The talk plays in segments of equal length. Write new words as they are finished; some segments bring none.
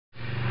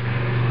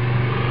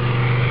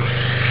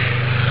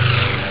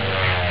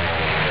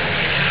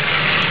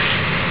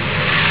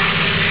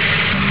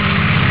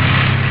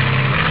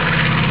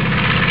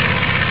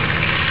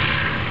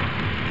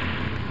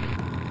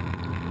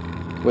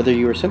Whether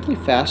you are simply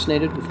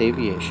fascinated with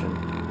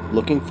aviation,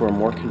 looking for a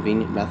more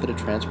convenient method of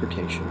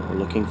transportation, or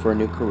looking for a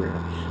new career,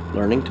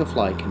 learning to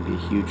fly can be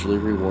a hugely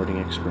rewarding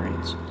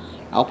experience.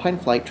 Alpine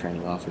Flight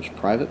Training offers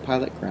private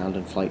pilot ground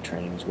and flight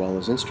training as well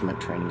as instrument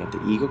training at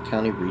the Eagle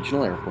County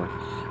Regional Airport,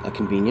 a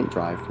convenient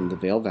drive from the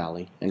Vail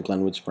Valley and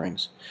Glenwood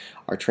Springs.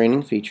 Our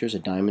training features a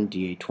Diamond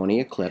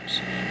DA-20 Eclipse,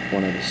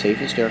 one of the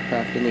safest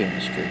aircraft in the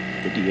industry.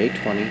 The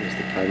DA-20 is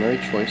the primary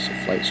choice of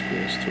flight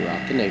schools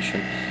throughout the nation,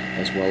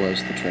 as well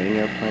as the training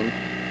airplane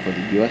for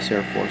the U.S.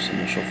 Air Force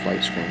Initial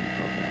Flight Screening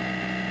Program.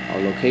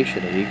 Our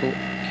location at Eagle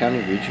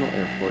County Regional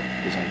Airport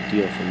is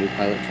ideal for new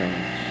pilot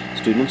training.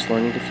 Students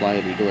learning to fly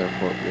at Eagle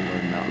Airport will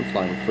learn mountain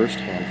flying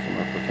firsthand from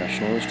our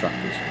professional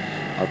instructors.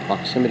 Our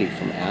proximity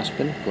from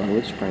Aspen,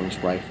 Glenwood Springs,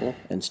 Rifle,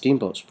 and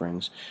Steamboat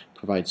Springs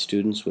provides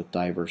students with a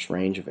diverse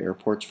range of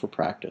airports for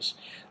practice.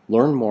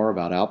 Learn more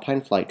about Alpine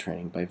Flight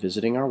Training by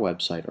visiting our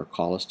website or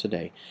call us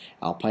today,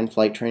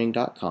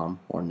 alpineflighttraining.com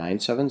or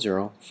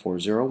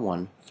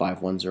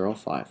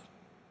 970-401-5105.